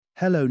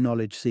Hello,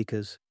 knowledge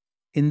seekers.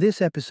 In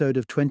this episode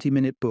of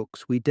 20-Minute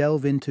Books, we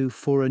delve into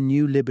For a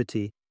New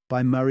Liberty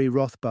by Murray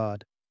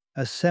Rothbard,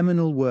 a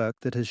seminal work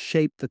that has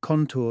shaped the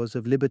contours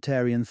of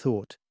libertarian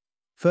thought.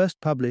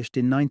 First published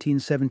in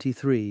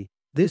 1973,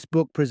 this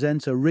book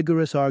presents a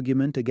rigorous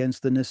argument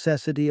against the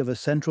necessity of a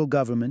central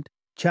government,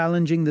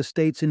 challenging the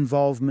state's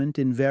involvement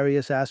in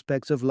various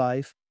aspects of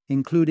life,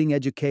 including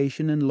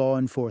education and law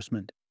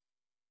enforcement.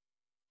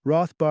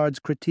 Rothbard's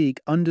critique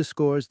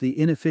underscores the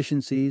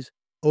inefficiencies,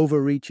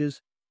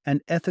 overreaches,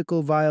 and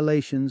ethical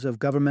violations of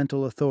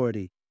governmental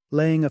authority,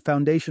 laying a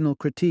foundational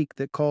critique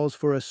that calls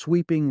for a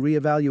sweeping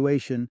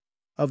reevaluation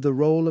of the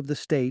role of the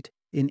state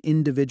in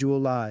individual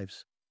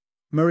lives.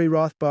 Murray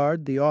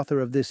Rothbard, the author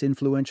of this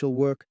influential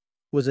work,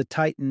 was a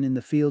titan in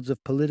the fields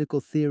of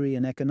political theory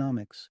and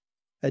economics.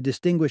 A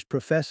distinguished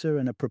professor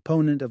and a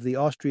proponent of the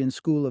Austrian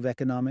School of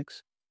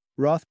Economics,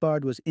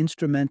 Rothbard was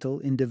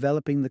instrumental in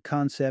developing the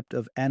concept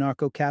of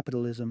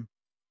anarcho-capitalism,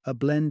 a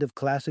blend of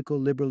classical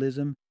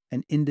liberalism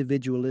and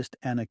individualist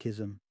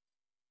anarchism.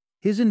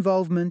 His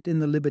involvement in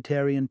the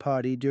Libertarian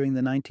Party during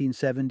the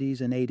 1970s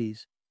and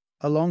 80s,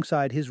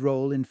 alongside his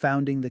role in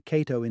founding the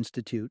Cato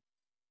Institute,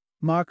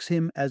 marks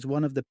him as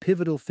one of the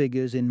pivotal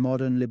figures in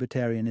modern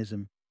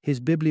libertarianism. His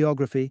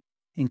bibliography,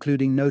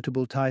 including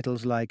notable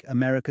titles like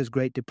America's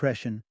Great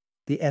Depression,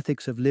 The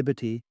Ethics of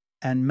Liberty,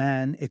 and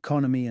Man,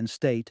 Economy, and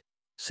State,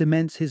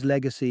 cements his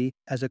legacy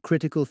as a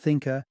critical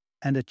thinker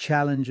and a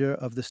challenger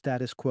of the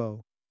status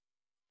quo.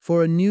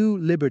 For a New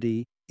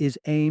Liberty is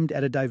aimed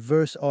at a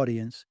diverse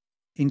audience,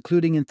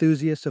 including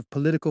enthusiasts of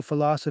political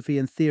philosophy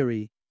and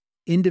theory,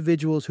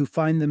 individuals who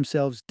find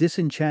themselves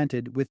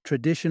disenchanted with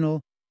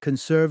traditional,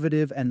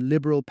 conservative, and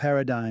liberal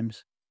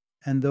paradigms,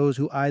 and those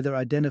who either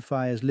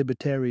identify as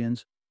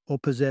libertarians or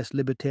possess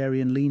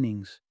libertarian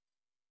leanings.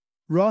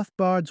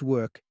 Rothbard's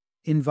work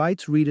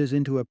invites readers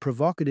into a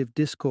provocative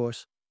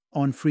discourse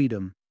on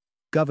freedom,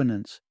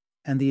 governance,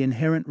 and the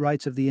inherent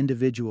rights of the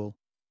individual,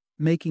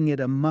 making it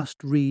a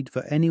must-read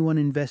for anyone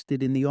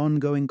invested in the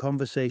ongoing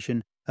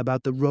conversation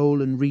about the role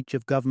and reach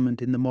of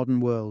government in the modern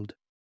world.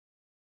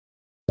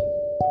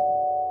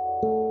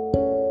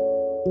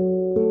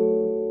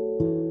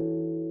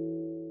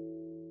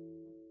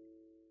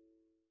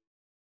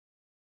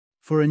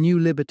 For a New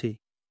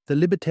Liberty, The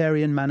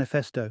Libertarian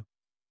Manifesto.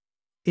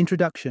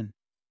 Introduction.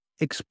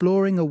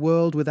 Exploring a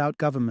World Without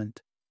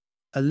Government.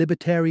 A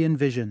Libertarian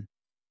Vision.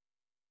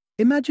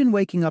 Imagine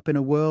waking up in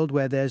a world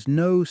where there's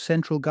no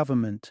central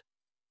government,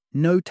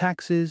 no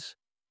taxes,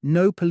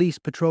 no police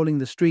patrolling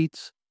the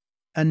streets,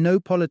 and no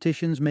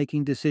politicians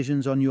making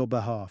decisions on your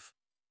behalf.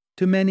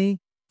 To many,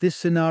 this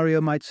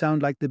scenario might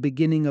sound like the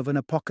beginning of an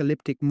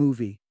apocalyptic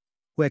movie,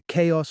 where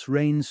chaos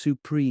reigns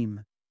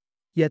supreme.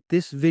 Yet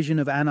this vision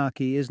of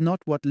anarchy is not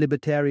what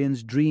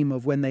libertarians dream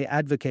of when they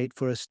advocate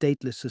for a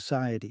stateless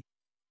society.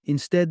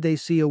 Instead, they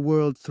see a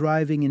world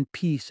thriving in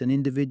peace and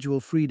individual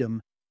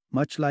freedom,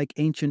 much like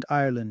ancient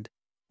Ireland,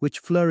 which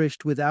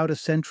flourished without a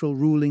central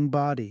ruling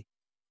body.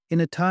 In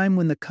a time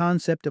when the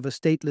concept of a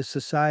stateless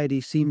society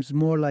seems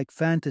more like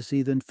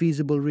fantasy than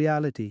feasible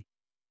reality,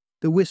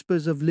 the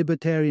whispers of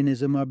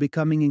libertarianism are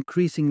becoming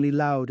increasingly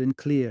loud and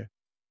clear.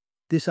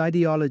 This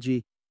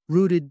ideology,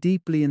 rooted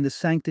deeply in the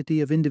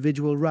sanctity of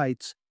individual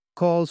rights,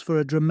 calls for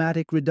a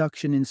dramatic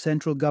reduction in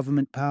central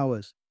government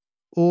powers,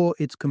 or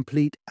its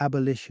complete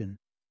abolition.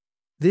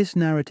 This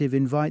narrative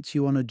invites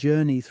you on a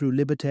journey through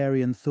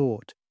libertarian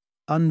thought,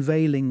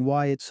 unveiling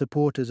why its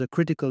supporters are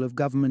critical of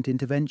government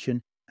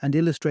intervention and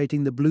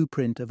illustrating the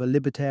blueprint of a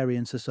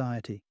libertarian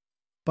society.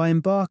 By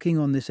embarking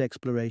on this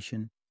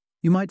exploration,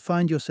 you might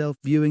find yourself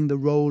viewing the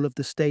role of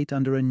the state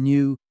under a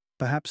new,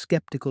 perhaps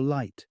skeptical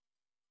light.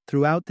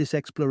 Throughout this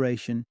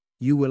exploration,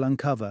 you will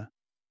uncover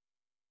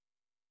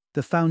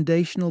the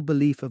foundational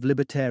belief of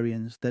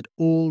libertarians that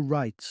all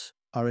rights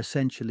are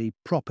essentially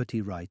property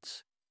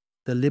rights,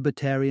 the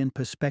libertarian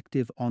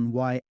perspective on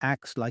why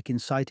acts like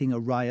inciting a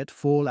riot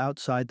fall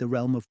outside the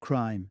realm of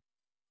crime,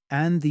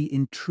 and the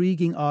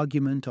intriguing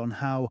argument on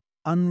how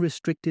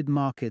unrestricted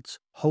markets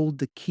hold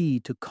the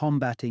key to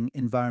combating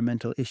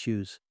environmental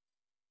issues.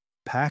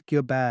 Pack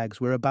your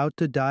bags, we're about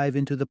to dive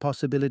into the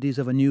possibilities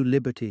of a new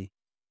liberty,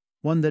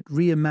 one that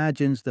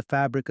reimagines the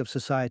fabric of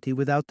society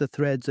without the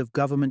threads of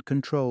government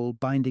control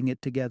binding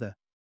it together.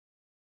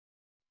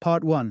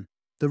 Part 1.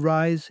 The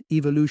Rise,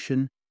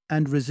 Evolution,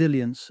 and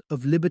Resilience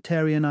of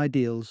Libertarian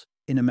Ideals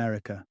in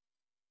America.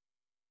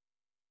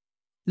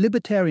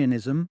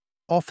 Libertarianism,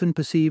 often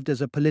perceived as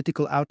a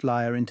political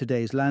outlier in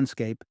today's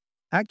landscape,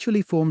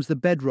 actually forms the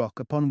bedrock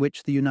upon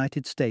which the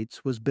United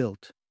States was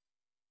built.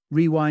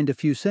 Rewind a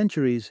few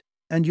centuries,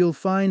 and you'll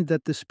find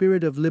that the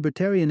spirit of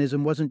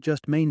libertarianism wasn't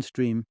just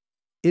mainstream,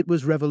 it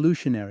was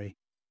revolutionary.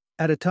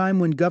 At a time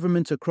when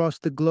governments across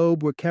the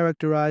globe were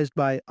characterized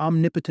by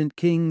omnipotent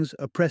kings,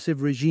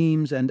 oppressive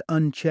regimes, and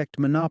unchecked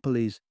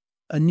monopolies,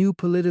 a new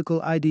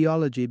political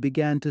ideology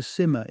began to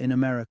simmer in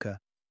America,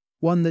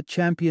 one that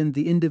championed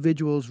the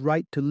individual's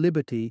right to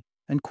liberty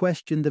and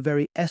questioned the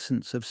very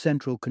essence of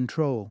central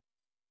control.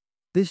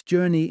 This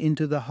journey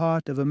into the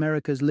heart of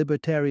America's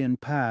libertarian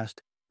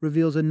past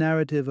reveals a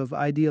narrative of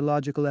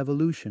ideological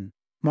evolution,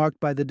 marked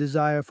by the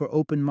desire for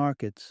open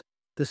markets,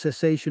 the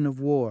cessation of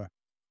war,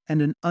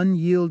 and an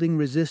unyielding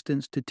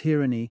resistance to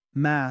tyranny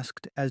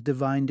masked as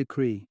divine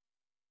decree.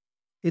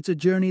 It's a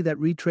journey that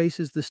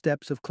retraces the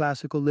steps of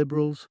classical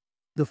liberals,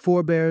 the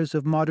forebears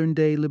of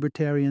modern-day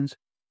libertarians,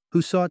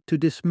 who sought to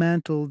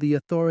dismantle the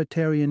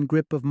authoritarian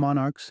grip of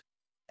monarchs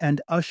and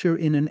usher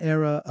in an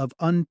era of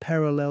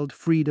unparalleled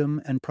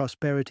freedom and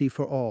prosperity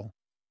for all.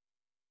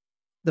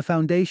 The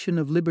foundation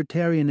of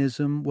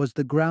libertarianism was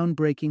the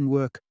groundbreaking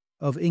work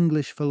of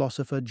English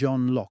philosopher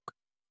John Locke,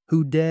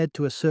 who dared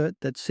to assert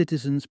that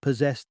citizens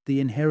possessed the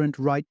inherent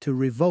right to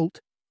revolt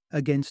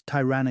against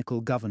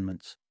tyrannical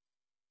governments.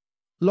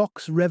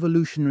 Locke's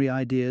revolutionary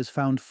ideas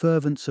found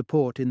fervent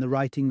support in the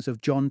writings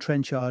of John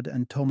Trenchard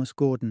and Thomas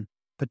Gordon,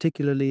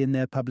 particularly in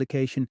their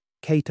publication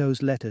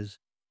Cato's Letters,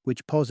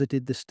 which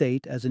posited the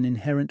state as an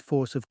inherent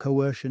force of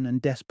coercion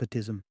and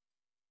despotism.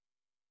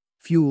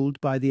 Fueled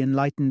by the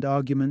enlightened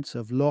arguments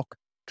of Locke,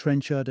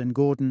 Trenchard, and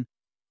Gordon,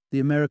 the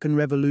American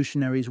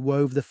revolutionaries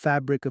wove the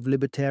fabric of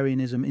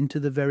libertarianism into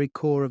the very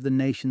core of the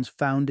nation's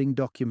founding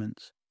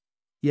documents.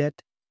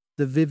 Yet,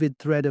 the vivid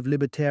thread of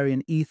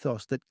libertarian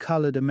ethos that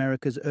colored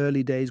America's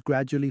early days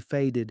gradually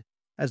faded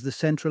as the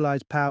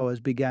centralized powers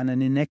began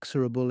an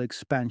inexorable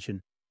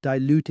expansion,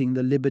 diluting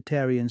the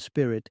libertarian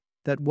spirit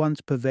that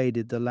once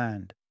pervaded the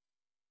land.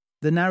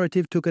 The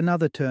narrative took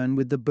another turn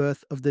with the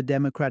birth of the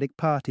Democratic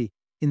Party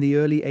in the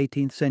early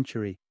 18th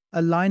century,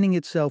 aligning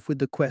itself with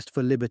the quest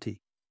for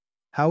liberty.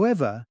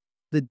 However,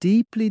 the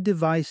deeply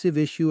divisive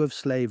issue of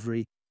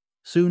slavery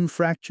soon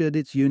fractured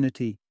its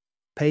unity,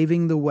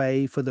 paving the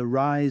way for the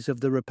rise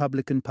of the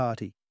Republican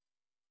Party.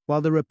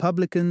 While the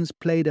Republicans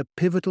played a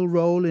pivotal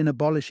role in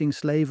abolishing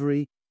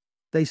slavery,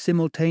 they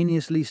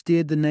simultaneously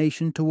steered the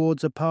nation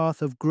towards a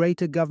path of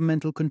greater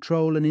governmental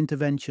control and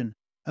intervention,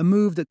 a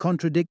move that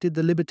contradicted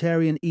the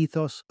libertarian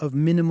ethos of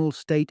minimal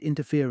state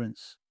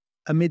interference.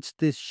 Amidst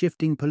this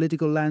shifting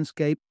political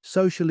landscape,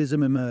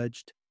 socialism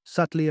emerged,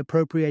 subtly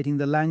appropriating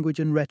the language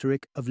and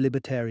rhetoric of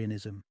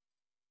libertarianism.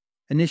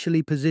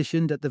 Initially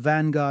positioned at the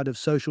vanguard of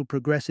social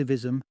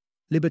progressivism,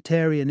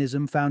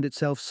 libertarianism found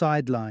itself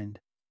sidelined,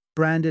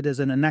 branded as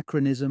an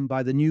anachronism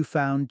by the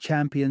newfound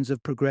champions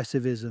of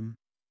progressivism,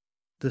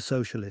 the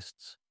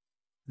socialists.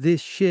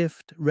 This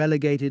shift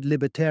relegated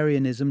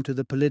libertarianism to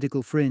the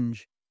political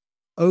fringe,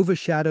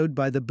 overshadowed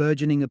by the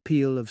burgeoning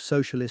appeal of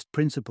socialist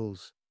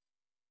principles.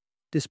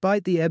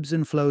 Despite the ebbs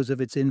and flows of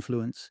its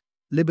influence,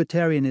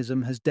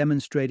 libertarianism has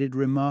demonstrated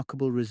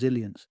remarkable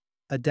resilience,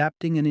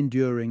 adapting and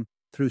enduring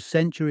through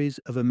centuries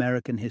of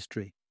American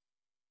history.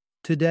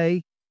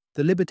 Today,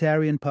 the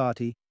Libertarian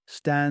Party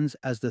stands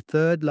as the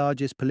third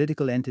largest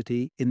political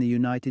entity in the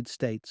United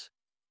States,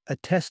 a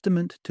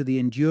testament to the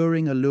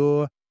enduring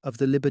allure of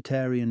the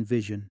libertarian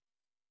vision.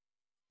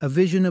 A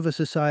vision of a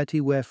society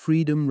where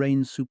freedom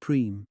reigns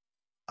supreme,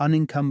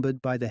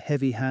 unencumbered by the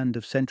heavy hand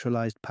of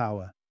centralized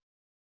power.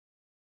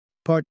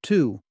 Part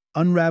 2.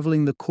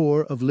 Unraveling the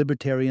core of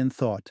libertarian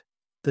thought,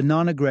 the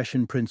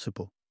non-aggression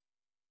principle.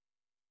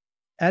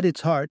 At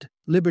its heart,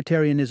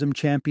 libertarianism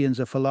champions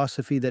a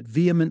philosophy that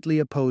vehemently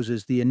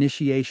opposes the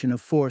initiation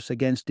of force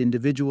against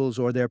individuals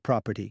or their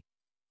property,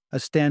 a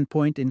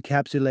standpoint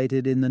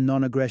encapsulated in the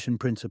non-aggression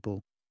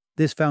principle.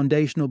 This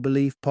foundational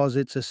belief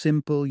posits a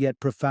simple yet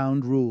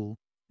profound rule: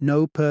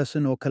 no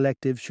person or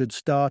collective should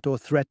start or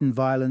threaten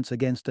violence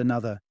against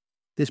another.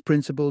 This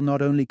principle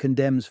not only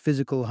condemns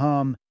physical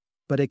harm,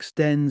 but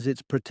extends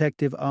its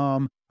protective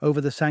arm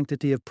over the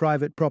sanctity of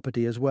private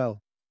property as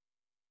well.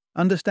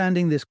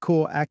 Understanding this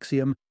core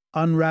axiom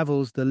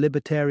unravels the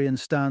libertarian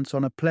stance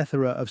on a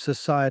plethora of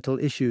societal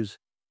issues,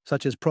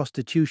 such as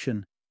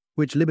prostitution,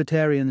 which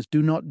libertarians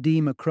do not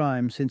deem a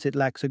crime since it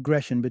lacks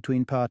aggression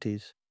between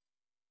parties.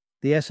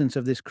 The essence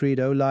of this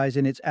credo lies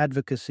in its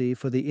advocacy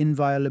for the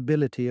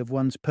inviolability of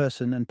one's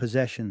person and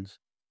possessions,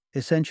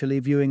 essentially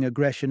viewing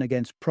aggression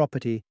against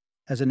property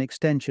as an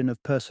extension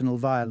of personal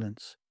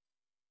violence.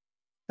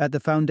 At the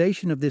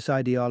foundation of this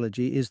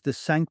ideology is the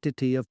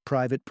sanctity of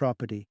private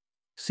property,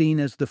 seen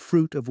as the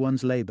fruit of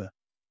one's labor.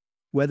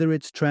 Whether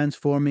it's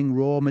transforming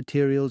raw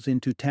materials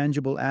into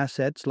tangible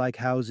assets like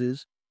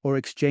houses, or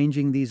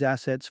exchanging these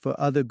assets for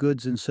other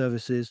goods and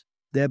services,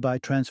 thereby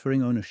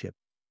transferring ownership.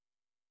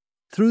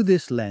 Through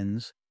this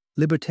lens,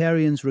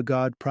 libertarians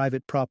regard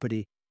private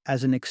property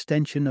as an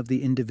extension of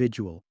the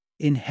individual,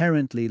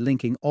 inherently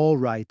linking all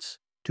rights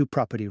to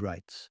property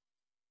rights.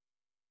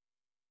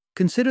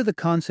 Consider the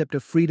concept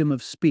of freedom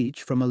of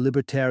speech from a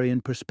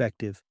libertarian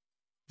perspective.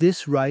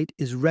 This right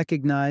is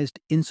recognized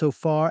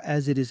insofar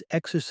as it is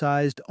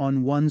exercised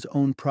on one's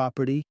own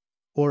property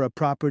or a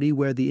property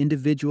where the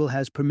individual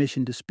has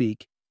permission to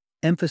speak,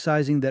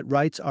 emphasizing that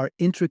rights are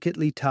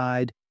intricately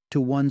tied to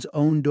one's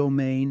own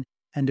domain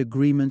and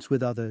agreements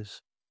with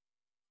others.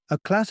 A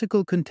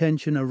classical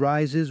contention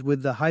arises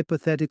with the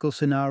hypothetical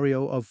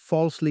scenario of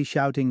falsely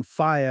shouting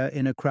 "fire"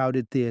 in a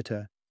crowded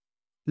theater.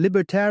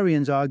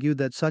 Libertarians argue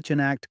that such an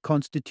act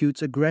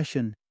constitutes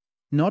aggression,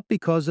 not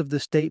because of the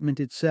statement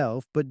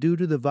itself, but due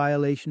to the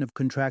violation of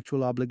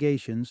contractual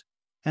obligations,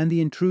 and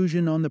the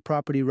intrusion on the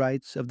property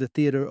rights of the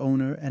theater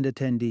owner and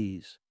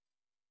attendees.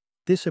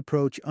 This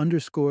approach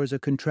underscores a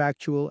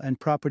contractual and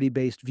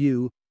property-based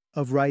view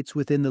of rights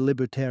within the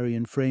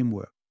libertarian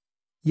framework.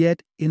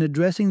 Yet, in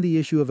addressing the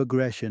issue of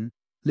aggression,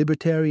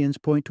 libertarians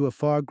point to a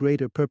far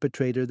greater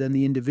perpetrator than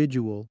the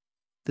individual,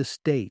 the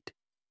state.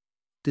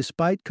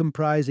 Despite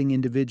comprising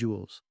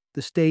individuals,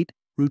 the state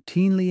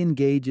routinely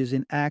engages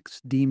in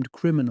acts deemed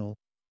criminal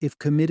if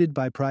committed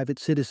by private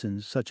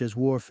citizens, such as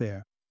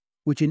warfare,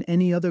 which in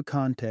any other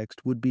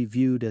context would be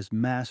viewed as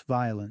mass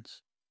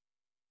violence.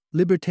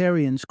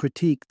 Libertarians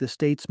critique the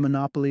state's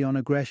monopoly on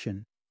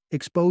aggression,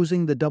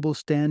 exposing the double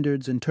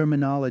standards and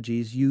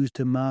terminologies used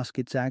to mask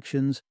its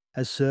actions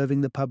as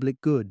serving the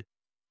public good,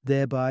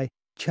 thereby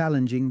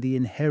challenging the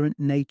inherent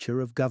nature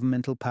of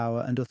governmental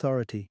power and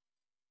authority.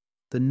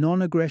 The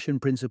non-aggression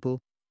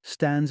principle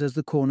stands as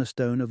the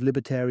cornerstone of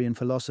libertarian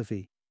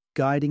philosophy,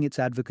 guiding its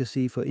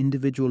advocacy for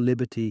individual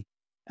liberty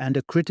and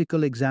a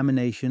critical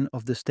examination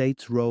of the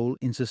state's role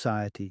in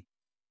society.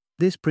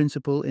 This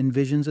principle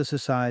envisions a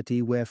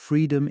society where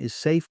freedom is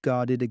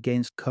safeguarded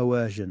against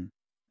coercion,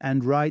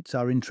 and rights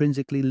are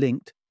intrinsically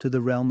linked to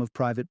the realm of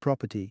private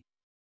property.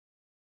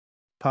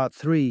 Part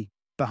 3.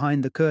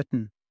 Behind the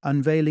Curtain,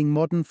 Unveiling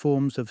Modern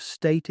Forms of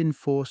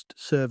State-Enforced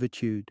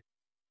Servitude.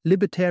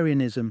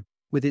 Libertarianism,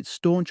 with its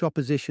staunch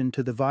opposition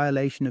to the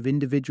violation of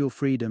individual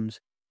freedoms,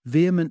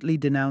 vehemently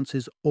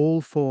denounces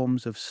all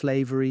forms of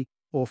slavery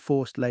or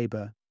forced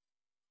labor.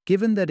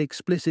 Given that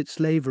explicit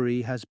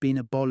slavery has been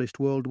abolished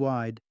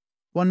worldwide,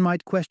 one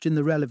might question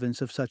the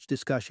relevance of such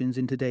discussions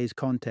in today's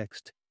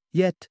context.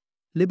 Yet,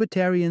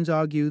 libertarians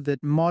argue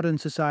that modern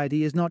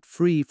society is not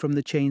free from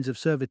the chains of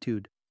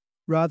servitude.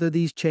 Rather,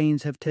 these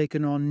chains have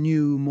taken on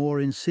new, more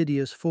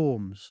insidious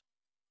forms.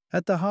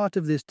 At the heart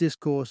of this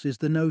discourse is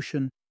the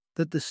notion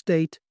that the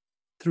state,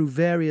 through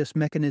various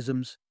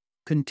mechanisms,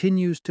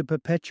 continues to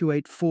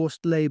perpetuate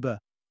forced labor,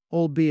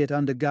 albeit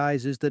under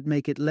guises that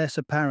make it less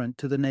apparent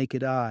to the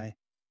naked eye.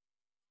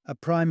 A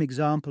prime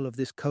example of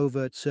this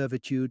covert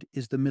servitude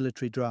is the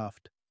military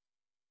draft.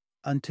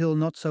 Until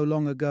not so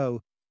long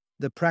ago,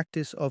 the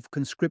practice of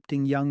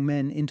conscripting young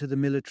men into the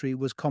military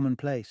was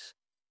commonplace,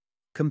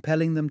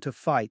 compelling them to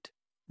fight,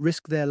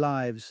 risk their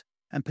lives,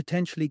 and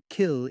potentially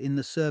kill in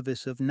the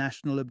service of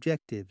national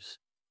objectives,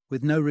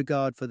 with no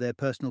regard for their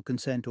personal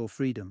consent or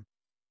freedom.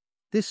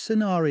 This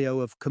scenario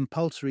of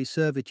compulsory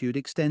servitude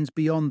extends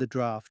beyond the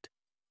draft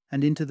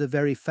and into the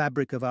very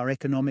fabric of our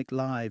economic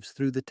lives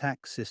through the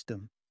tax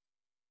system.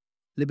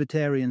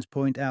 Libertarians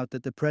point out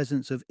that the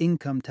presence of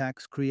income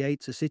tax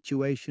creates a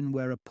situation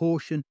where a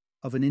portion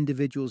of an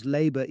individual's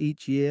labor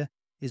each year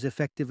is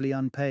effectively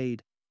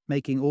unpaid,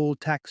 making all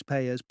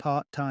taxpayers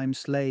part-time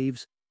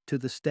slaves to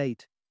the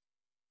state.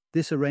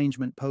 This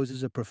arrangement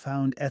poses a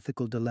profound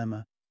ethical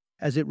dilemma,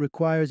 as it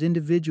requires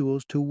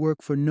individuals to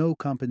work for no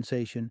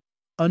compensation,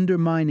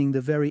 undermining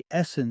the very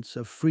essence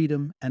of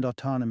freedom and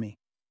autonomy.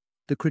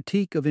 The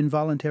critique of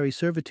involuntary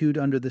servitude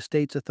under the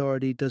state's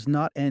authority does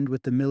not end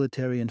with the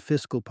military and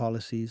fiscal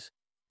policies,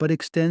 but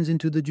extends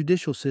into the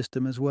judicial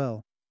system as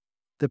well.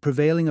 The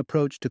prevailing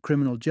approach to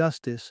criminal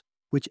justice,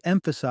 which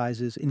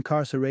emphasizes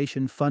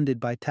incarceration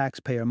funded by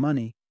taxpayer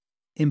money,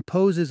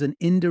 imposes an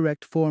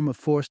indirect form of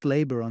forced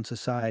labor on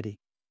society,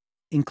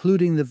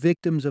 including the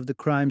victims of the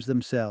crimes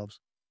themselves.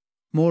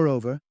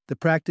 Moreover, the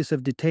practice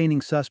of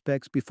detaining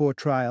suspects before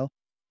trial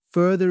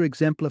further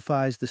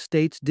exemplifies the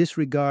state's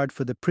disregard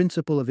for the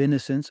principle of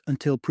innocence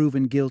until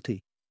proven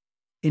guilty,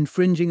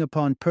 infringing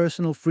upon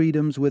personal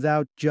freedoms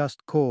without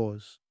just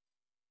cause.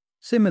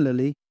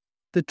 Similarly,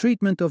 the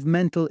treatment of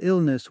mental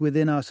illness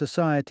within our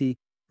society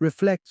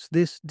reflects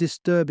this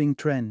disturbing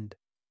trend.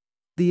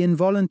 The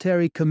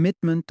involuntary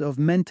commitment of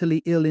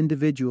mentally ill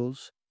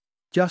individuals,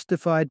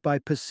 justified by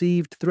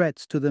perceived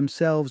threats to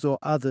themselves or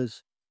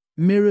others,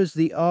 mirrors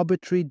the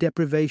arbitrary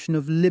deprivation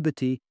of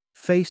liberty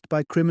faced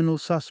by criminal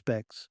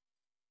suspects.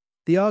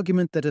 The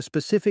argument that a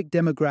specific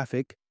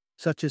demographic,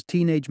 such as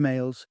teenage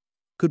males,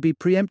 could be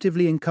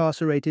preemptively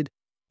incarcerated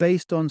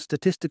based on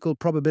statistical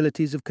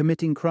probabilities of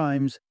committing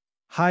crimes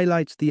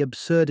highlights the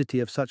absurdity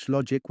of such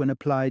logic when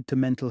applied to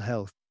mental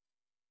health.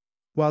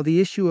 While the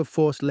issue of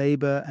forced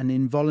labor and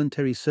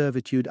involuntary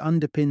servitude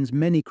underpins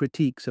many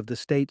critiques of the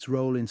state's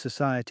role in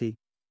society,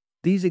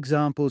 these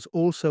examples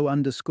also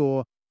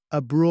underscore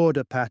a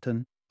broader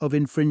pattern of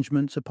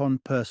infringements upon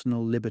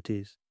personal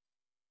liberties.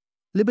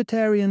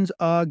 Libertarians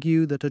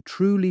argue that a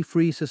truly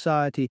free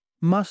society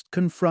must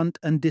confront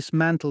and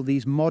dismantle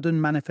these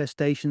modern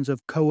manifestations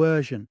of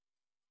coercion,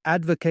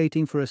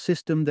 advocating for a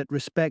system that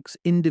respects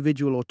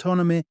individual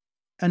autonomy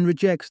and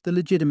rejects the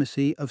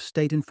legitimacy of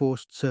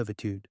state-enforced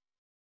servitude.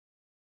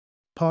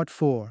 Part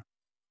 4.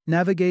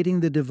 Navigating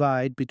the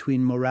divide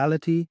between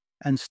morality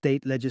and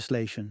state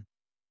legislation.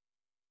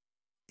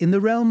 In the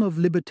realm of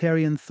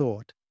libertarian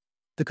thought,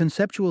 the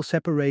conceptual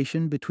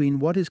separation between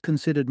what is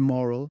considered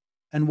moral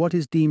and what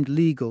is deemed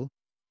legal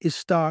is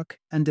stark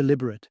and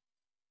deliberate.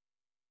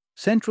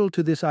 Central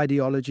to this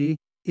ideology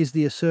is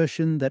the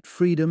assertion that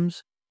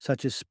freedoms,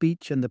 such as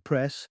speech and the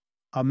press,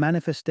 are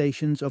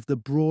manifestations of the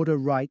broader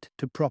right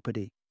to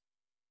property.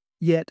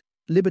 Yet,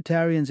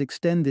 libertarians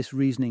extend this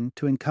reasoning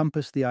to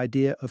encompass the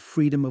idea of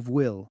freedom of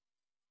will,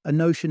 a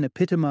notion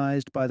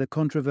epitomized by the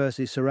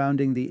controversy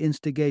surrounding the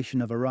instigation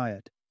of a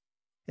riot.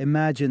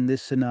 Imagine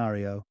this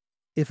scenario.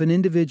 If an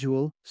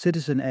individual,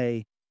 citizen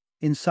A,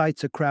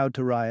 incites a crowd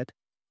to riot,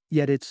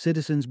 yet it's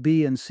citizens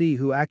B and C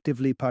who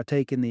actively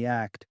partake in the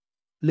act,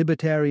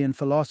 libertarian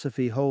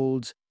philosophy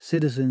holds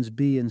citizens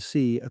B and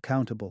C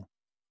accountable.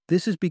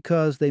 This is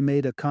because they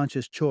made a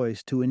conscious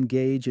choice to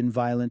engage in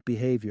violent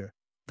behavior,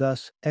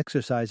 thus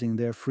exercising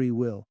their free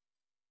will.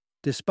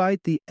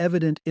 Despite the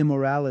evident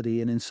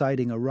immorality in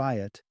inciting a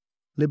riot,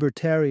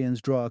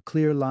 libertarians draw a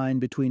clear line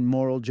between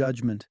moral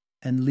judgment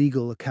and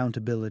legal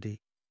accountability,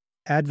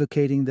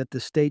 advocating that the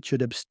state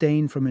should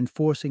abstain from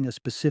enforcing a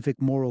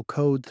specific moral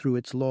code through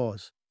its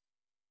laws.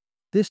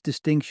 This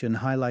distinction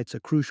highlights a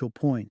crucial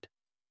point.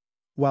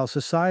 While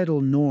societal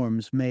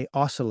norms may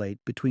oscillate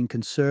between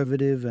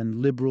conservative and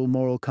liberal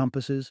moral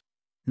compasses,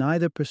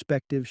 neither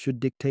perspective should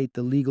dictate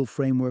the legal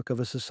framework of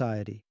a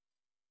society.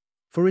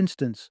 For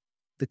instance,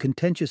 the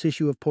contentious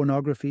issue of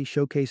pornography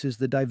showcases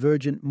the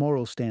divergent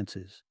moral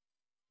stances.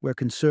 Where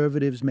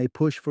conservatives may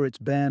push for its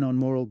ban on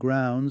moral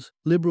grounds,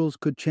 liberals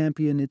could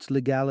champion its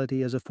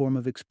legality as a form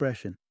of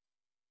expression.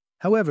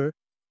 However,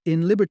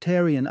 in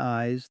libertarian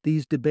eyes,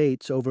 these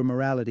debates over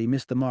morality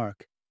miss the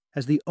mark,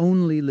 as the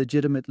only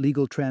legitimate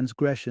legal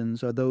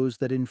transgressions are those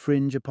that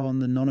infringe upon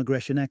the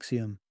non-aggression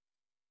axiom.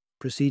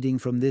 Proceeding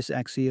from this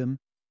axiom,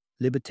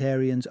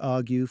 libertarians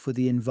argue for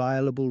the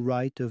inviolable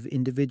right of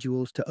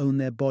individuals to own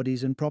their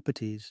bodies and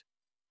properties,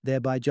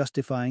 thereby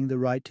justifying the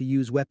right to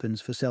use weapons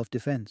for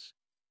self-defense.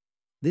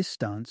 This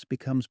stance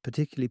becomes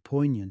particularly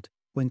poignant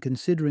when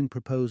considering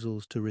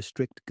proposals to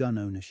restrict gun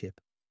ownership,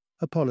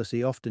 a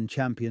policy often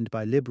championed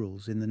by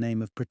liberals in the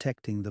name of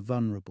protecting the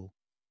vulnerable.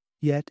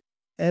 Yet,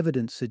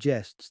 evidence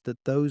suggests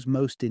that those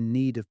most in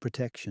need of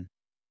protection,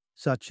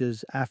 such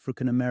as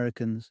African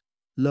Americans,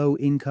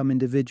 low-income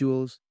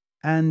individuals,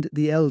 and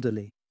the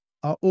elderly,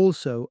 are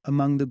also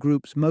among the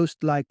groups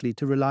most likely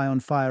to rely on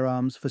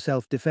firearms for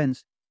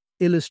self-defense,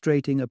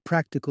 illustrating a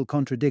practical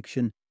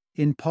contradiction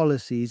in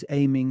policies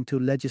aiming to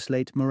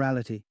legislate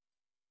morality.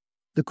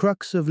 The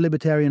crux of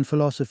libertarian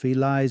philosophy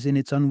lies in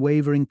its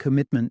unwavering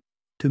commitment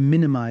to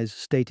minimize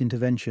state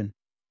intervention,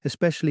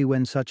 especially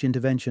when such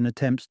intervention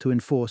attempts to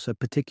enforce a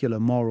particular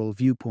moral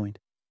viewpoint.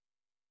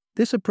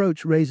 This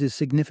approach raises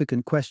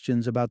significant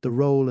questions about the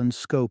role and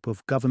scope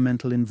of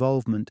governmental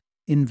involvement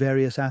in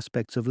various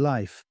aspects of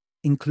life,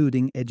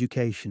 including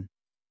education.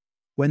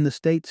 When the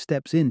state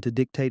steps in to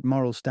dictate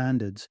moral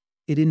standards,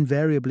 it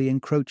invariably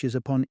encroaches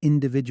upon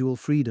individual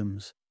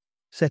freedoms,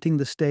 setting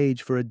the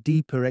stage for a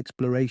deeper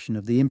exploration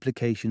of the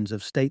implications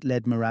of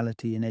state-led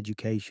morality in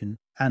education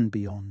and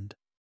beyond.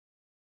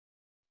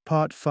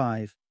 Part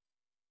 5.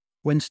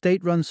 When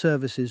state-run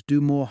services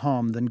do more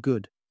harm than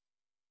good.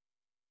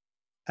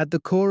 At the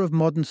core of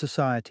modern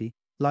society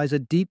lies a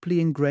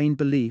deeply ingrained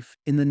belief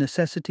in the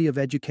necessity of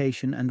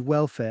education and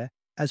welfare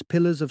as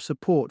pillars of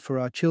support for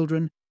our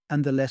children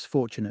and the less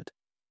fortunate.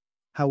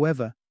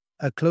 However,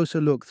 a closer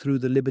look through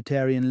the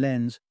libertarian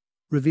lens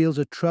reveals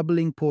a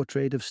troubling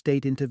portrait of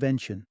state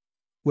intervention,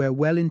 where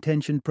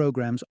well-intentioned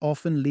programs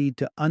often lead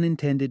to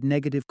unintended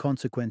negative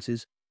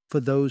consequences for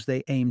those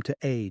they aim to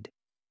aid.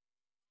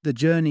 The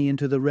journey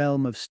into the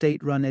realm of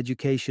state-run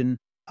education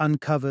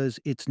uncovers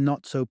its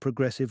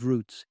not-so-progressive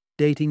roots,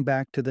 dating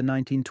back to the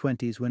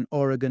 1920s when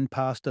Oregon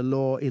passed a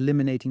law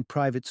eliminating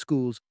private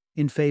schools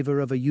in favor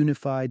of a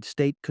unified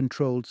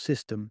state-controlled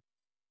system.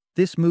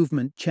 This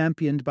movement,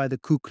 championed by the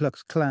Ku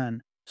Klux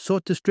Klan,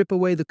 sought to strip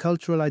away the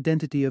cultural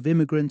identity of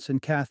immigrants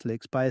and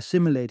Catholics by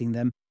assimilating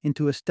them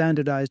into a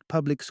standardized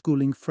public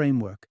schooling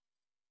framework.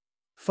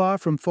 Far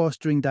from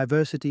fostering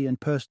diversity and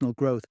personal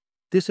growth,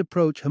 this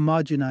approach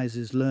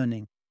homogenizes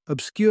learning,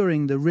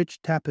 obscuring the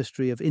rich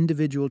tapestry of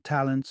individual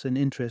talents and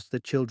interests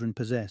that children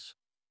possess.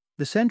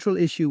 The central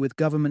issue with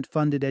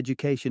government-funded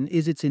education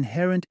is its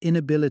inherent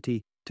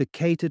inability to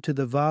cater to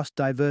the vast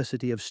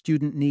diversity of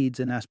student needs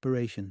and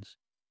aspirations.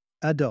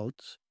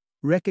 Adults,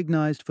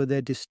 recognized for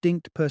their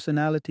distinct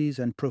personalities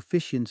and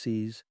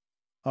proficiencies,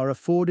 are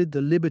afforded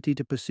the liberty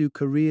to pursue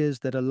careers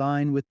that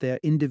align with their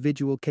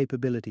individual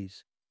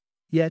capabilities.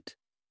 Yet,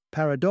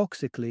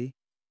 paradoxically,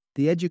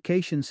 the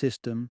education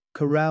system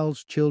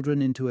corrals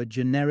children into a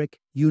generic,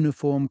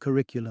 uniform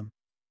curriculum,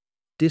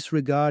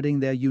 disregarding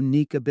their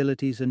unique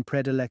abilities and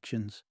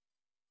predilections.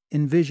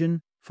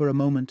 Envision, for a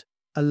moment,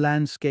 a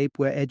landscape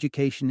where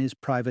education is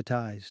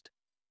privatized.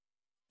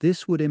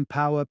 This would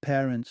empower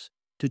parents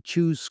to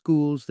choose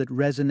schools that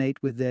resonate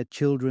with their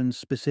children's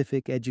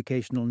specific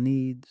educational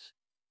needs,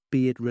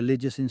 be it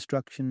religious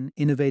instruction,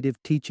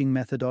 innovative teaching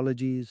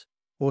methodologies,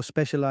 or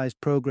specialized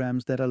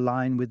programs that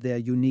align with their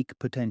unique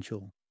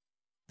potential.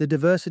 The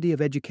diversity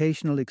of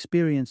educational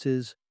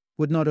experiences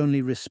would not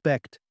only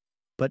respect,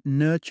 but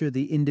nurture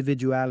the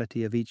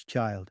individuality of each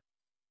child.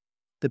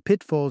 The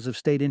pitfalls of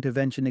state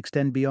intervention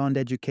extend beyond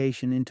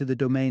education into the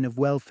domain of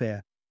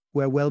welfare,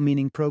 where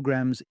well-meaning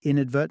programs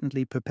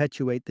inadvertently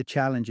perpetuate the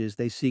challenges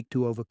they seek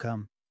to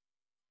overcome.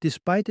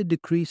 Despite a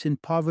decrease in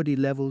poverty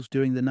levels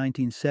during the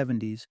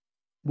 1970s,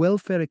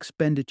 welfare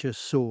expenditure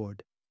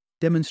soared,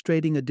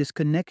 demonstrating a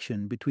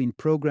disconnection between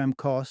program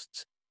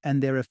costs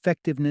and their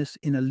effectiveness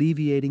in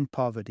alleviating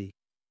poverty.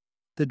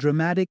 The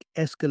dramatic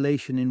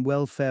escalation in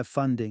welfare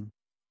funding,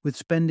 with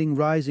spending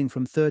rising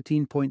from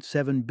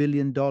 $13.7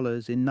 billion in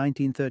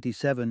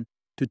 1937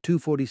 to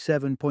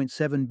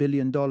 $247.7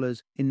 billion in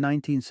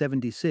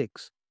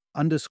 1976,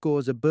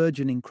 underscores a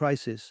burgeoning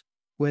crisis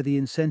where the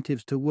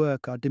incentives to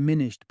work are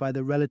diminished by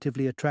the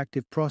relatively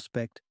attractive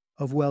prospect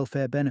of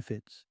welfare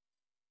benefits.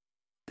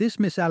 This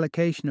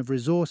misallocation of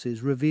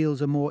resources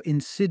reveals a more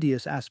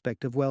insidious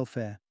aspect of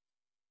welfare.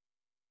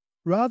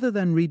 Rather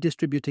than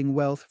redistributing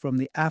wealth from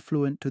the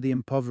affluent to the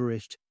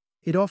impoverished,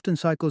 it often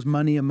cycles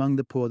money among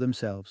the poor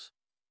themselves.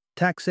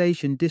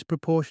 Taxation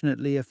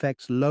disproportionately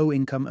affects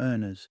low-income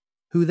earners,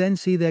 who then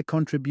see their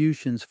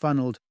contributions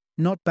funneled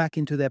not back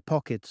into their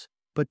pockets,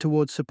 but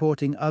towards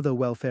supporting other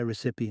welfare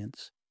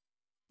recipients.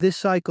 This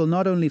cycle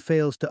not only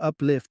fails to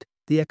uplift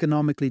the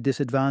economically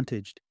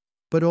disadvantaged,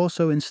 but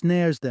also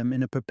ensnares them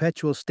in a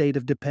perpetual state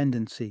of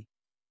dependency.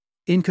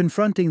 In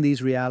confronting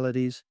these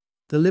realities,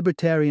 the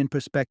libertarian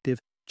perspective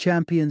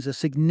champions a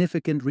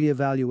significant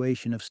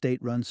reevaluation of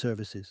state-run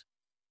services.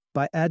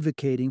 By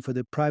advocating for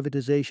the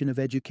privatization of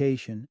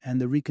education and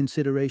the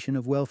reconsideration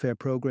of welfare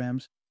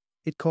programs,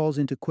 it calls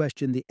into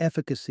question the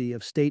efficacy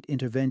of state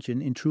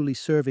intervention in truly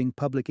serving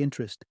public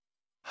interest,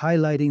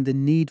 highlighting the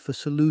need for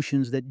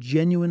solutions that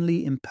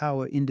genuinely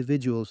empower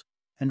individuals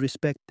and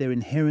respect their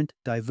inherent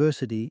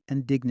diversity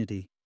and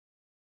dignity.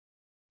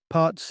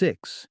 Part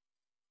 6.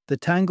 The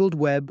Tangled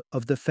Web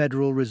of the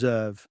Federal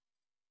Reserve.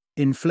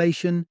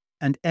 Inflation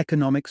and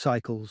Economic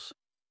Cycles.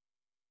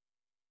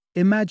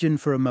 Imagine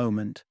for a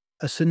moment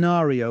a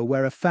scenario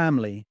where a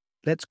family,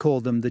 let's call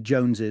them the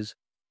Joneses,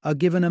 are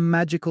given a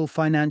magical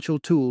financial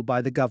tool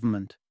by the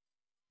government,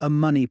 a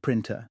money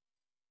printer.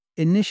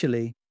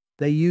 Initially,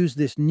 they use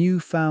this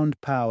newfound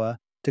power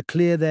to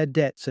clear their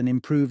debts and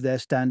improve their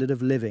standard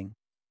of living.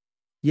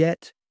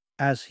 Yet,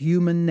 as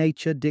human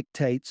nature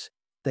dictates,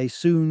 they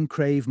soon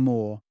crave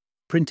more,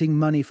 printing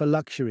money for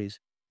luxuries,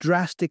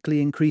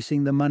 drastically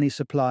increasing the money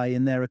supply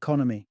in their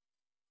economy.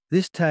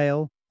 This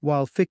tale,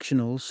 while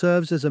fictional,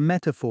 serves as a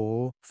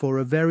metaphor for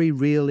a very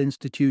real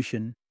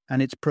institution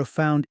and its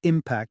profound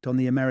impact on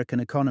the American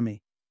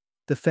economy.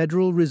 The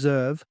Federal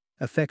Reserve,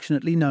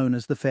 affectionately known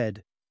as the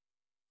Fed.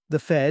 The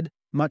Fed,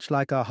 much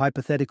like our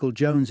hypothetical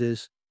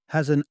Joneses,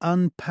 has an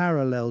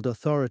unparalleled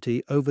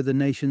authority over the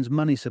nation's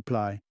money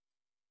supply.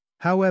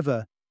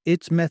 However,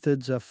 its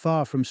methods are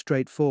far from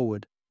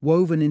straightforward,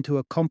 woven into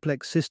a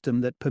complex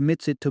system that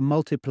permits it to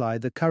multiply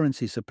the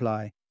currency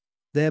supply,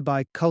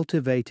 thereby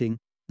cultivating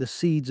the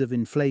seeds of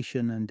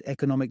inflation and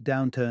economic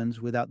downturns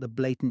without the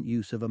blatant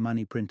use of a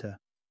money printer.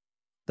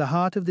 The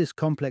heart of this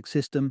complex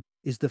system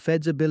is the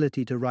Fed's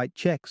ability to write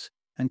checks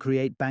and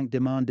create bank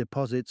demand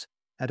deposits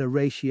at a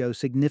ratio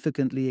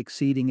significantly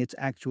exceeding its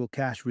actual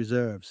cash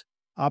reserves,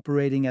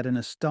 operating at an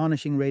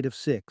astonishing rate of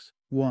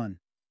 6:1.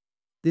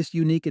 This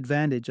unique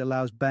advantage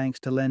allows banks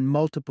to lend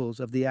multiples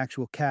of the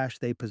actual cash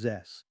they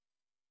possess.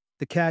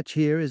 The catch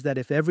here is that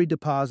if every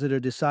depositor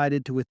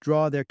decided to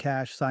withdraw their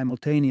cash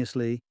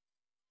simultaneously,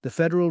 the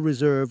Federal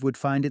Reserve would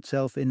find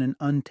itself in an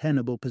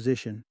untenable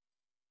position,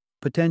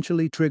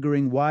 potentially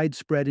triggering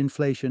widespread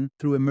inflation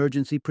through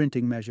emergency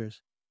printing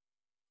measures.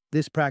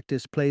 This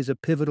practice plays a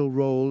pivotal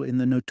role in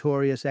the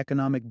notorious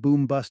economic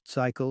boom-bust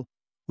cycle,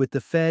 with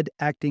the Fed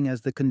acting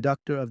as the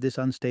conductor of this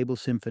unstable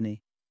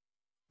symphony.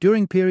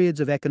 During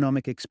periods of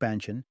economic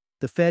expansion,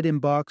 the Fed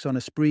embarks on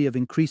a spree of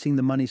increasing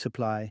the money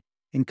supply,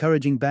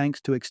 encouraging banks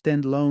to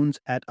extend loans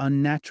at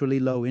unnaturally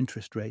low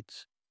interest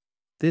rates.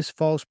 This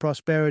false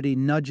prosperity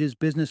nudges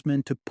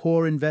businessmen to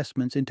pour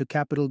investments into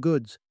capital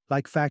goods,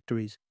 like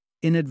factories,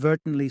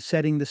 inadvertently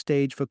setting the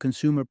stage for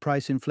consumer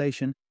price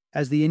inflation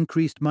as the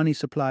increased money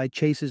supply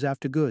chases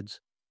after goods.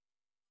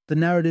 The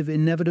narrative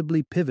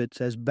inevitably pivots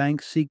as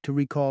banks seek to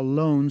recall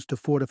loans to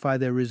fortify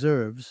their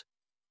reserves,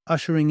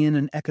 ushering in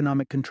an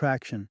economic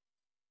contraction.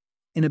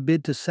 In a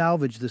bid to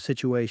salvage the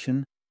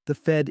situation, the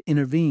Fed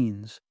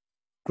intervenes,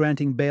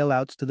 granting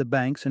bailouts to the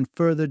banks and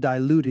further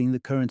diluting the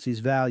currency's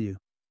value.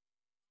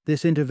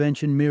 This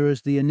intervention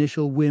mirrors the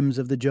initial whims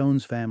of the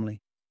Jones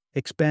family,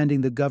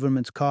 expanding the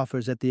government's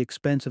coffers at the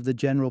expense of the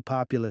general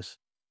populace.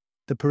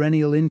 The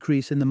perennial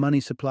increase in the money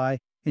supply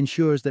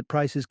ensures that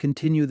prices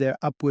continue their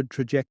upward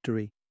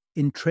trajectory,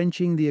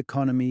 entrenching the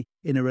economy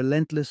in a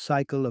relentless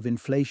cycle of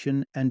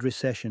inflation and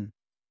recession.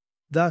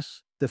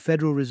 Thus, the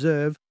Federal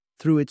Reserve,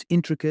 through its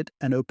intricate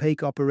and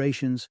opaque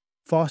operations,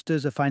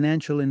 fosters a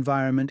financial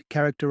environment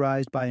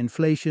characterized by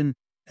inflation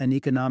and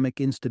economic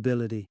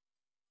instability.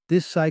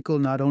 This cycle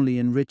not only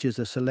enriches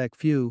a select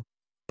few,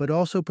 but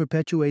also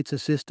perpetuates a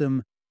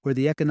system where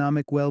the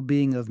economic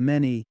well-being of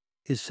many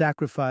is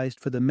sacrificed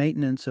for the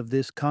maintenance of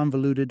this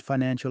convoluted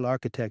financial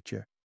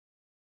architecture.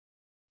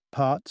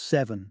 Part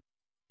 7.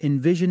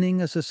 Envisioning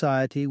a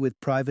society with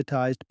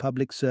privatized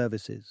public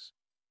services.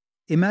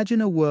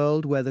 Imagine a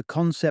world where the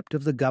concept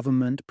of the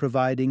government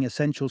providing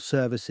essential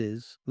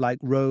services, like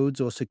roads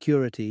or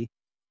security,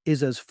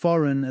 is as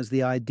foreign as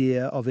the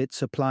idea of it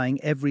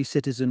supplying every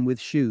citizen with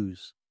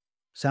shoes.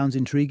 Sounds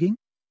intriguing?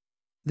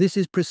 This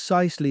is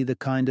precisely the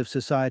kind of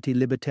society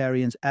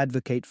libertarians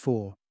advocate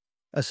for,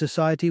 a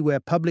society where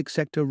public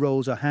sector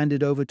roles are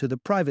handed over to the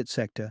private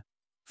sector,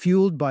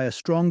 fueled by a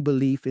strong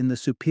belief in the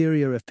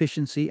superior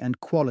efficiency and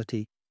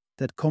quality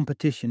that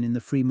competition in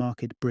the free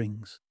market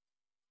brings.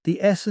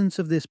 The essence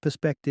of this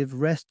perspective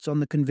rests on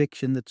the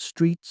conviction that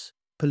streets,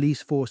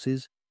 police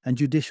forces, and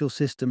judicial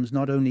systems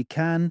not only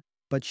can,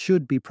 but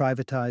should be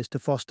privatized to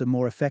foster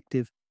more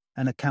effective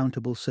and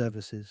accountable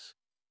services.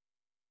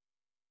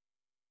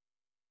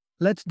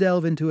 Let's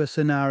delve into a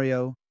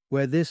scenario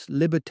where this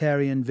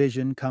libertarian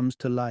vision comes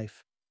to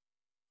life.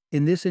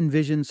 In this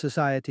envisioned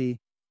society,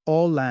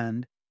 all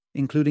land,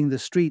 including the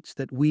streets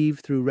that weave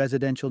through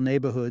residential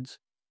neighborhoods,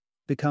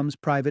 becomes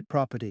private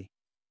property.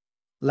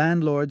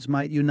 Landlords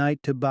might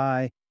unite to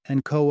buy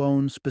and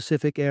co-own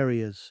specific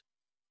areas,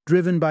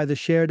 driven by the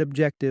shared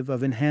objective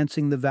of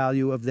enhancing the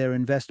value of their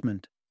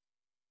investment.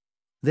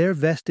 Their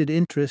vested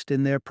interest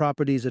in their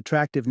property's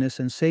attractiveness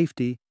and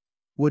safety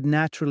would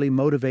naturally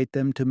motivate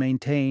them to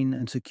maintain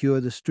and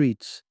secure the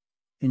streets,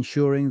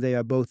 ensuring they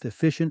are both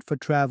efficient for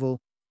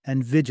travel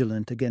and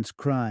vigilant against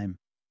crime.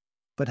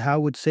 But how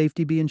would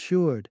safety be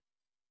ensured?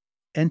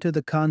 Enter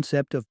the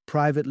concept of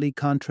privately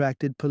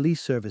contracted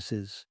police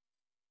services.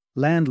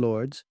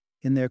 Landlords,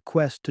 in their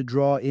quest to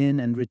draw in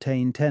and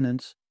retain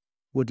tenants,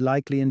 would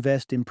likely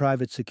invest in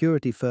private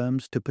security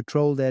firms to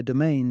patrol their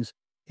domains,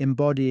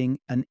 embodying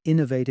an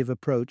innovative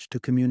approach to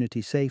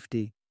community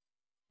safety.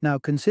 Now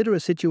consider a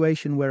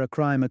situation where a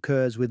crime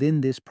occurs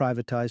within this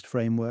privatized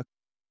framework.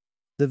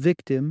 The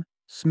victim,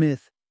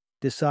 Smith,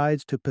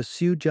 decides to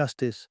pursue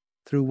justice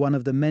through one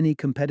of the many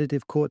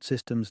competitive court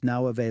systems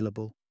now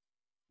available.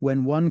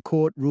 When one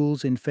court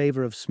rules in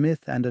favor of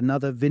Smith and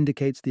another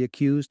vindicates the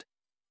accused,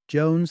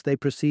 Jones, they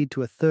proceed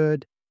to a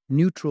third,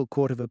 neutral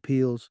court of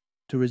appeals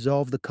to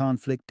resolve the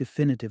conflict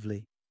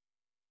definitively.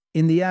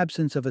 In the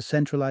absence of a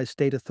centralized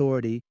state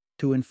authority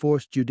to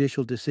enforce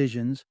judicial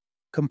decisions,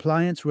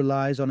 compliance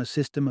relies on a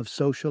system of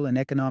social and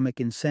economic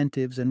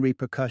incentives and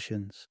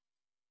repercussions.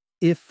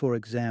 If, for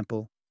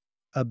example,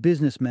 a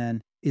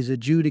businessman is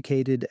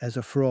adjudicated as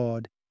a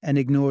fraud and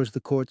ignores the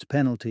court's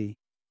penalty,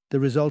 the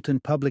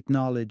resultant public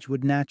knowledge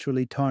would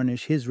naturally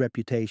tarnish his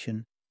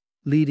reputation,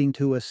 leading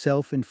to a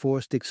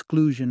self-enforced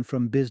exclusion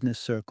from business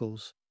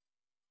circles.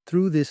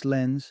 Through this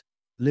lens,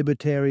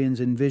 libertarians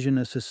envision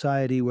a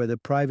society where the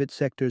private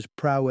sector's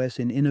prowess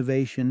in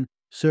innovation,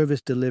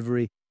 service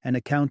delivery, and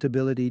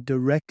accountability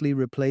directly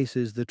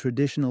replaces the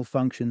traditional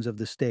functions of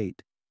the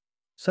state.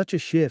 Such a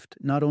shift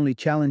not only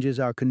challenges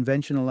our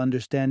conventional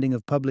understanding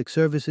of public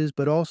services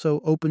but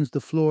also opens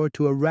the floor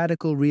to a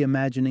radical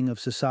reimagining of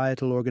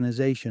societal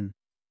organization,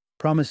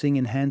 promising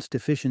enhanced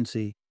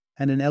efficiency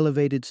and an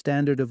elevated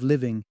standard of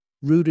living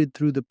rooted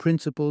through the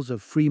principles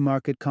of free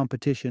market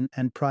competition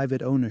and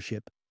private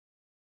ownership.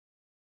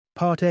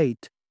 Part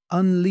 8.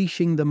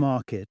 Unleashing the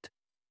Market.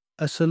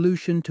 A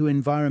solution to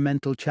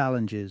environmental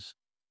challenges.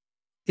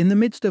 In the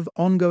midst of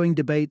ongoing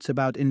debates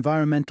about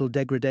environmental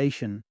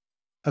degradation,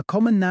 a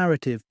common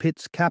narrative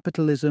pits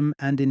capitalism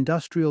and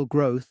industrial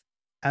growth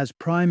as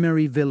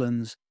primary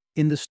villains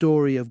in the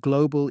story of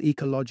global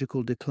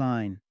ecological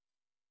decline.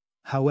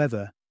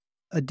 However,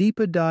 a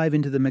deeper dive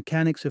into the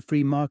mechanics of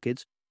free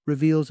markets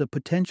reveals a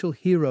potential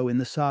hero in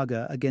the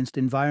saga against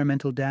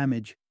environmental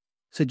damage,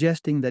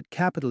 suggesting that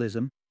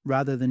capitalism,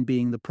 rather than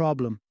being the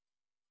problem,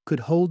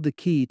 could hold the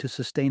key to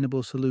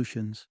sustainable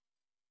solutions.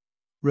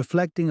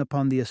 Reflecting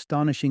upon the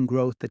astonishing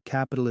growth that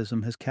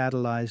capitalism has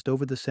catalyzed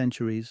over the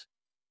centuries,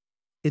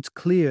 it's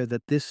clear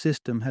that this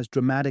system has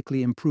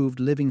dramatically improved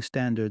living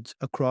standards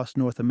across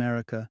North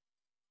America,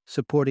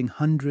 supporting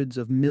hundreds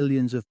of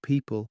millions of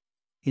people,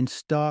 in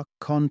stark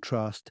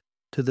contrast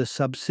to the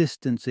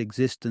subsistence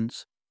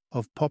existence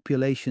of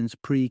populations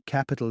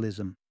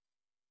pre-capitalism.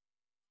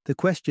 The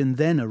question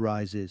then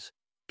arises,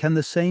 can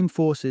the same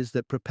forces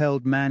that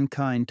propelled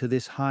mankind to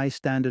this high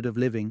standard of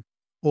living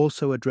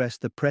also address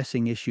the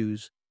pressing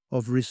issues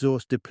of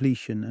resource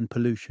depletion and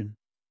pollution?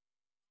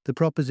 The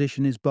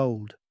proposition is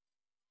bold.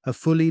 A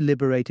fully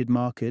liberated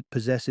market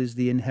possesses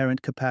the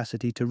inherent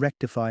capacity to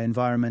rectify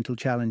environmental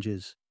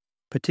challenges,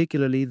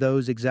 particularly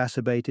those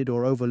exacerbated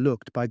or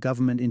overlooked by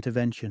government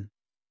intervention.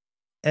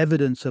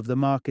 Evidence of the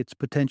market's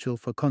potential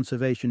for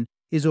conservation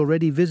is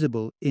already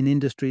visible in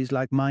industries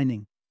like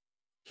mining.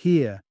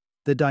 Here,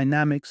 the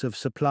dynamics of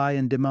supply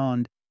and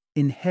demand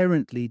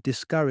inherently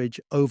discourage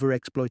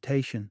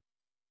overexploitation.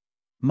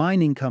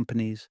 Mining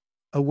companies,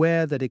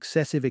 aware that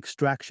excessive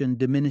extraction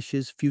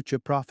diminishes future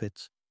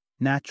profits,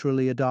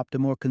 naturally adopt a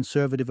more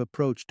conservative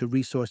approach to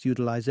resource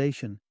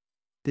utilization.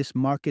 This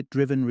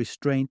market-driven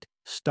restraint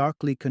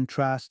starkly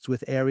contrasts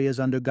with areas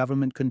under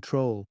government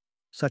control,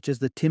 such as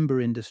the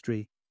timber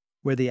industry,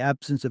 where the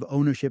absence of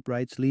ownership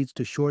rights leads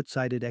to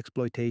short-sighted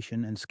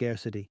exploitation and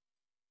scarcity.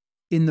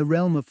 In the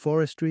realm of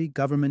forestry,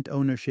 government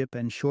ownership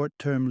and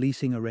short-term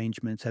leasing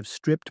arrangements have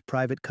stripped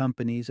private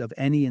companies of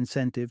any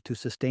incentive to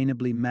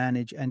sustainably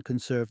manage and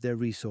conserve their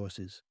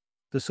resources.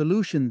 The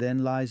solution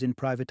then lies in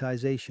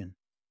privatization.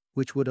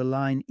 which would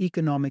align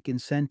economic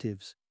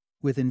incentives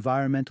with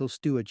environmental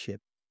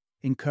stewardship,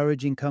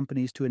 encouraging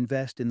companies to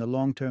invest in the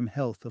long-term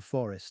health of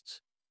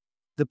forests.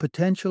 The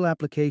potential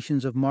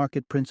applications of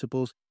market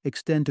principles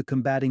extend to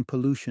combating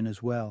pollution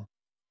as well.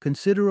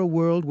 Consider a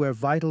world where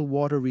vital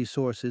water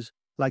resources,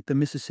 like the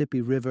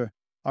Mississippi River,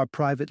 are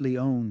privately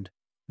owned.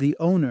 The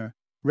owner,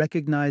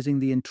 recognizing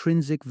the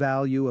intrinsic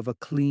value of a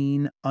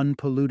clean,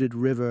 unpolluted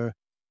river,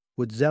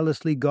 would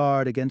zealously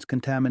guard against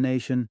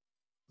contamination,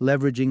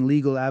 leveraging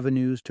legal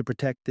avenues to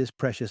protect this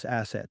precious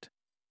asset.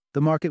 The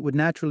market would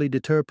naturally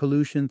deter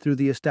pollution through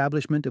the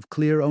establishment of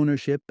clear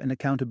ownership and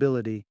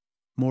accountability.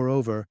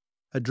 Moreover,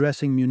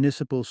 addressing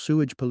municipal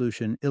sewage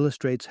pollution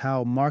illustrates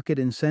how market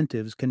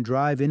incentives can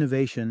drive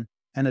innovation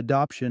and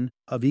adoption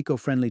of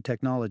eco-friendly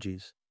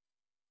technologies.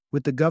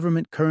 With the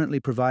government currently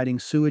providing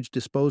sewage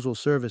disposal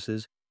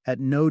services at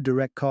no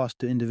direct cost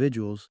to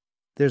individuals,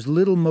 there's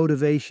little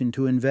motivation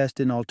to invest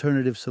in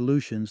alternative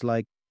solutions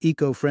like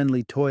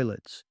eco-friendly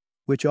toilets,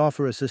 which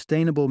offer a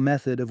sustainable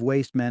method of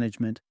waste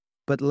management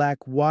but lack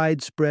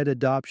widespread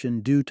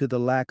adoption due to the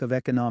lack of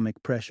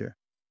economic pressure.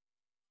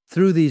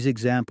 Through these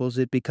examples,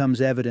 it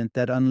becomes evident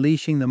that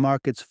unleashing the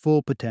market's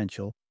full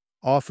potential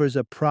offers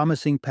a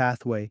promising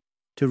pathway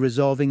to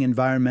resolving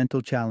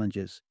environmental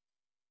challenges.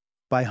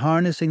 By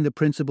harnessing the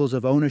principles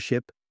of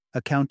ownership,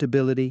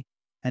 accountability,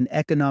 and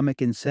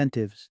economic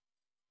incentives,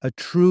 a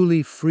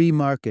truly free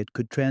market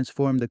could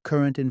transform the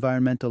current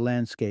environmental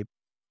landscape,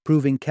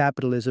 proving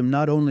capitalism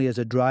not only as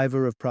a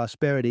driver of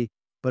prosperity,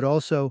 but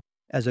also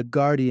as a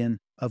guardian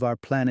of our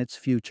planet's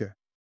future.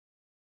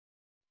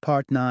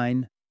 Part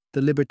 9.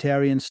 The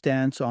Libertarian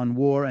Stance on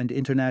War and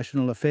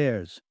International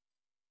Affairs.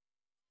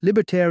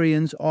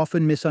 Libertarians,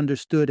 often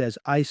misunderstood as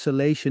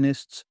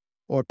isolationists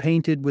or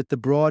painted with the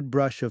broad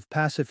brush of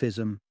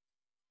pacifism,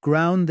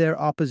 ground their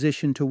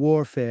opposition to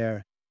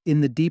warfare in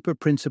the deeper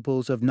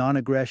principles of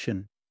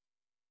non-aggression.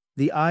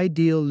 The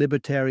ideal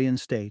libertarian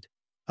state,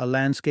 a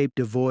landscape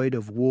devoid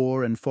of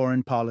war and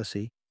foreign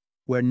policy,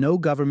 where no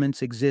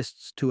government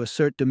exists to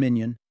assert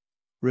dominion,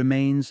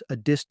 remains a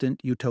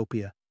distant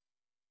utopia.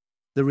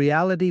 The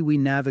reality we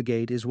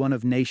navigate is one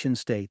of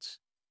nation-states,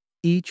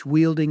 each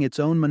wielding its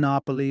own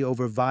monopoly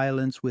over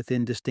violence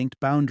within distinct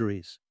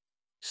boundaries.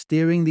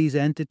 Steering these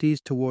entities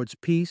towards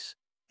peace,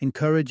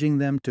 encouraging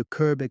them to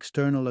curb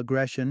external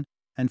aggression,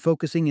 and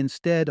focusing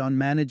instead on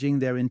managing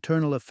their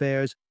internal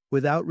affairs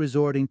without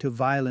resorting to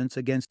violence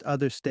against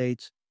other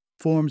states,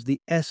 forms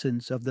the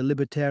essence of the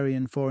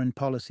libertarian foreign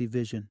policy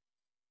vision.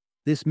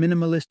 This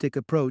minimalistic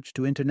approach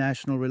to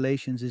international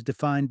relations is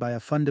defined by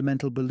a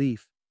fundamental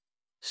belief: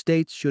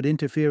 states should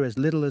interfere as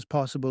little as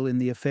possible in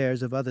the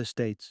affairs of other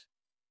states.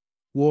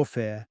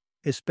 Warfare,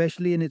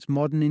 especially in its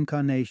modern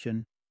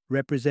incarnation,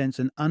 represents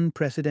an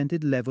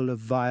unprecedented level of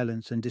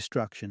violence and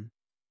destruction,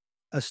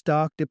 a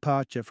stark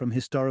departure from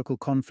historical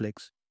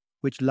conflicts,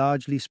 which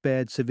largely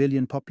spared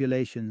civilian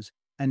populations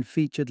and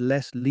featured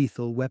less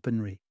lethal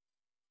weaponry.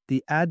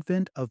 The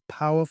advent of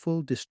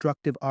powerful,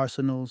 destructive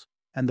arsenals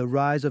and the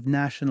rise of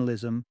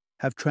nationalism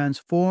have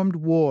transformed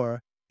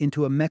war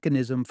into a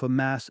mechanism for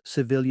mass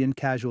civilian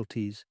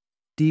casualties,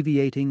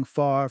 deviating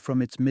far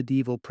from its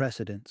medieval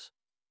precedents.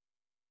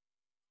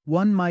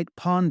 One might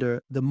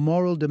ponder the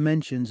moral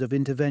dimensions of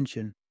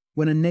intervention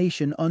when a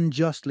nation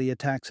unjustly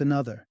attacks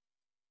another.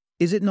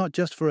 Is it not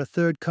just for a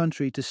third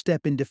country to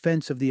step in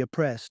defense of the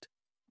oppressed,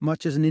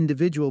 much as an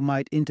individual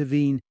might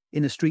intervene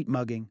in a street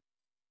mugging?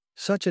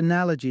 Such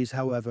analogies,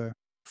 however,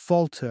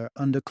 falter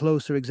under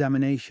closer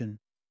examination,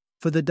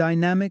 for the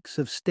dynamics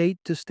of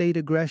state-to-state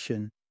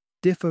aggression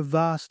differ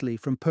vastly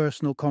from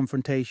personal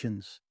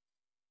confrontations.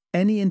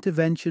 Any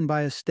intervention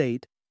by a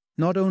state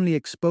not only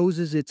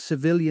exposes its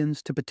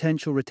civilians to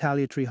potential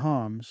retaliatory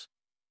harms,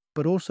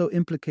 but also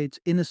implicates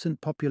innocent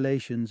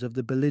populations of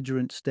the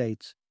belligerent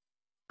states,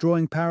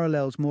 drawing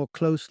parallels more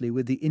closely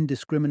with the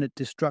indiscriminate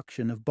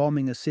destruction of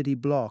bombing a city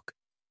block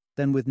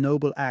than with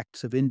noble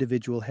acts of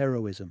individual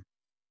heroism.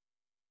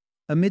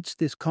 Amidst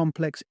this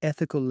complex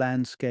ethical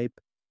landscape,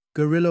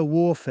 guerrilla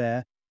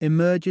warfare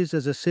emerges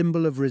as a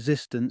symbol of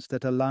resistance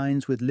that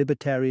aligns with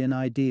libertarian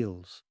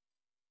ideals.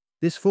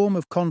 This form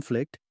of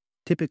conflict,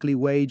 typically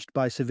waged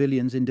by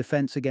civilians in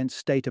defense against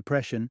state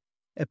oppression,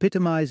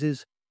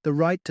 epitomizes the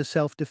right to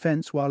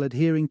self-defense while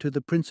adhering to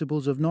the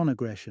principles of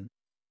non-aggression.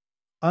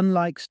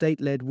 Unlike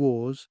state-led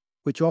wars,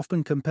 which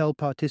often compel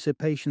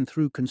participation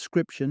through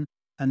conscription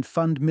and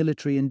fund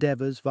military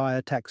endeavors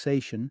via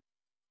taxation,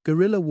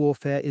 guerrilla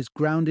warfare is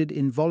grounded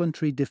in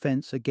voluntary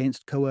defense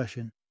against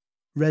coercion,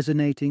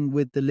 resonating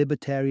with the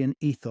libertarian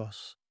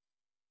ethos.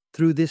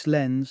 Through this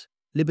lens,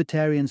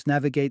 libertarians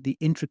navigate the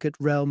intricate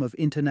realm of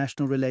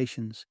international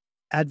relations,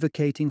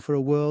 advocating for a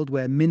world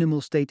where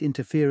minimal state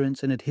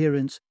interference and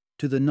adherence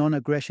to the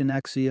non-aggression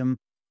axiom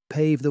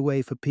pave the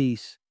way for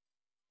peace.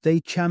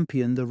 They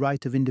champion the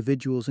right of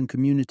individuals and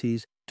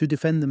communities to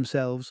defend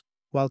themselves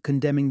while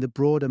condemning the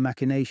broader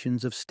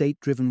machinations of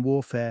state-driven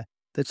warfare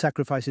that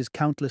sacrifices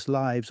countless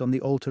lives on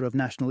the altar of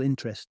national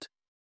interest.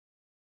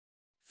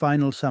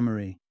 Final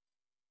summary.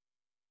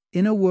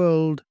 In a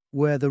world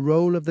where the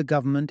role of the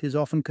government is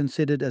often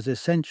considered as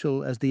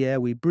essential as the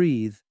air we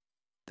breathe,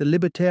 the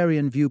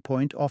libertarian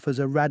viewpoint offers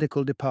a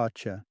radical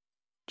departure,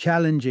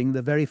 challenging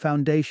the very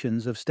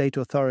foundations of state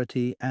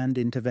authority and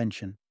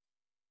intervention.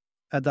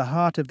 At the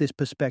heart of this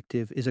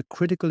perspective is a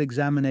critical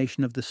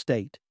examination of the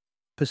state,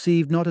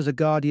 perceived not as a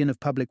guardian of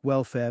public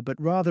welfare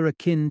but rather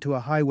akin to a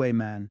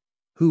highwayman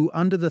who,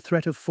 under the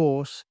threat of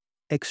force,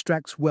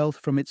 extracts wealth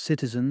from its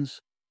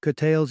citizens,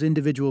 curtails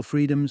individual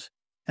freedoms,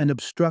 and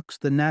obstructs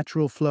the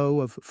natural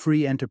flow of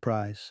free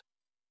enterprise.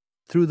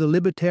 Through the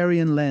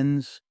libertarian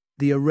lens,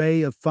 the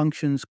array of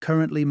functions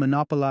currently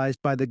monopolized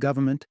by the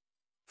government,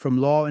 from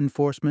law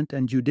enforcement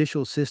and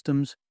judicial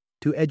systems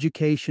to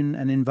education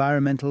and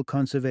environmental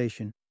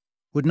conservation,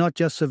 would not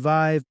just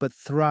survive but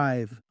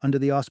thrive under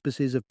the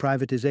auspices of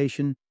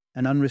privatization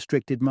and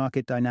unrestricted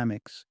market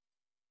dynamics.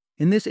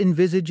 In this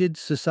envisaged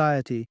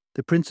society,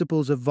 the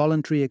principles of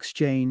voluntary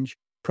exchange,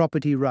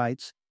 property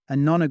rights,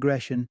 and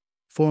non-aggression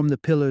form the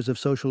pillars of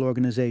social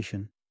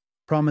organization,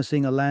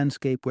 promising a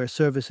landscape where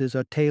services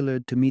are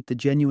tailored to meet the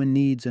genuine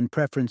needs and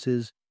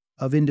preferences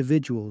of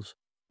individuals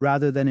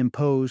rather than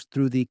imposed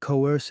through the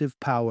coercive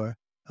power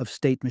of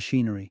state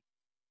machinery.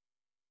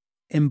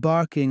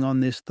 Embarking on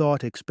this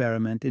thought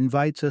experiment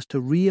invites us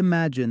to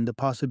reimagine the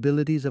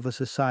possibilities of a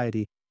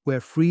society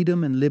where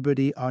freedom and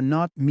liberty are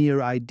not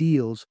mere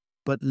ideals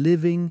but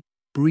living,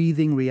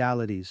 breathing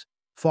realities,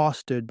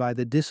 fostered by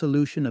the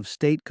dissolution of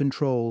state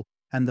control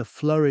and the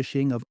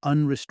flourishing of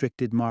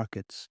unrestricted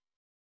markets.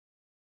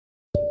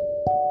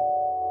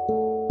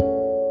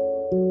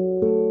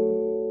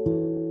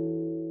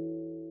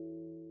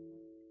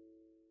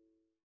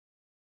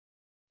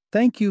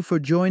 Thank you for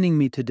joining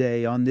me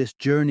today on this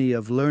journey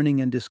of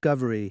learning and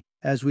discovery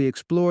as we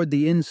explored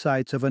the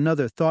insights of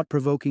another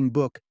thought-provoking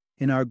book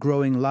in our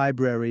growing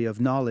library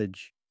of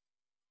knowledge.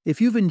 If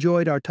you've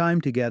enjoyed our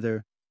time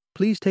together,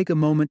 please take a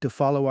moment to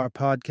follow our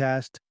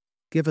podcast,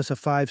 give us a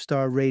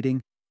 5-star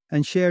rating,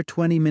 and share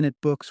 20-minute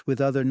books with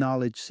other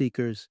knowledge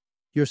seekers.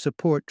 Your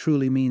support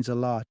truly means a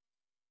lot.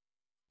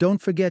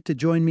 Don't forget to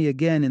join me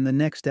again in the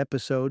next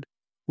episode,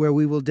 where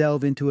we will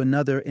delve into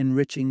another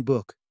enriching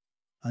book.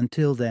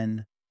 Until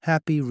then,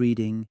 happy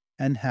reading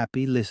and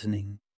happy listening.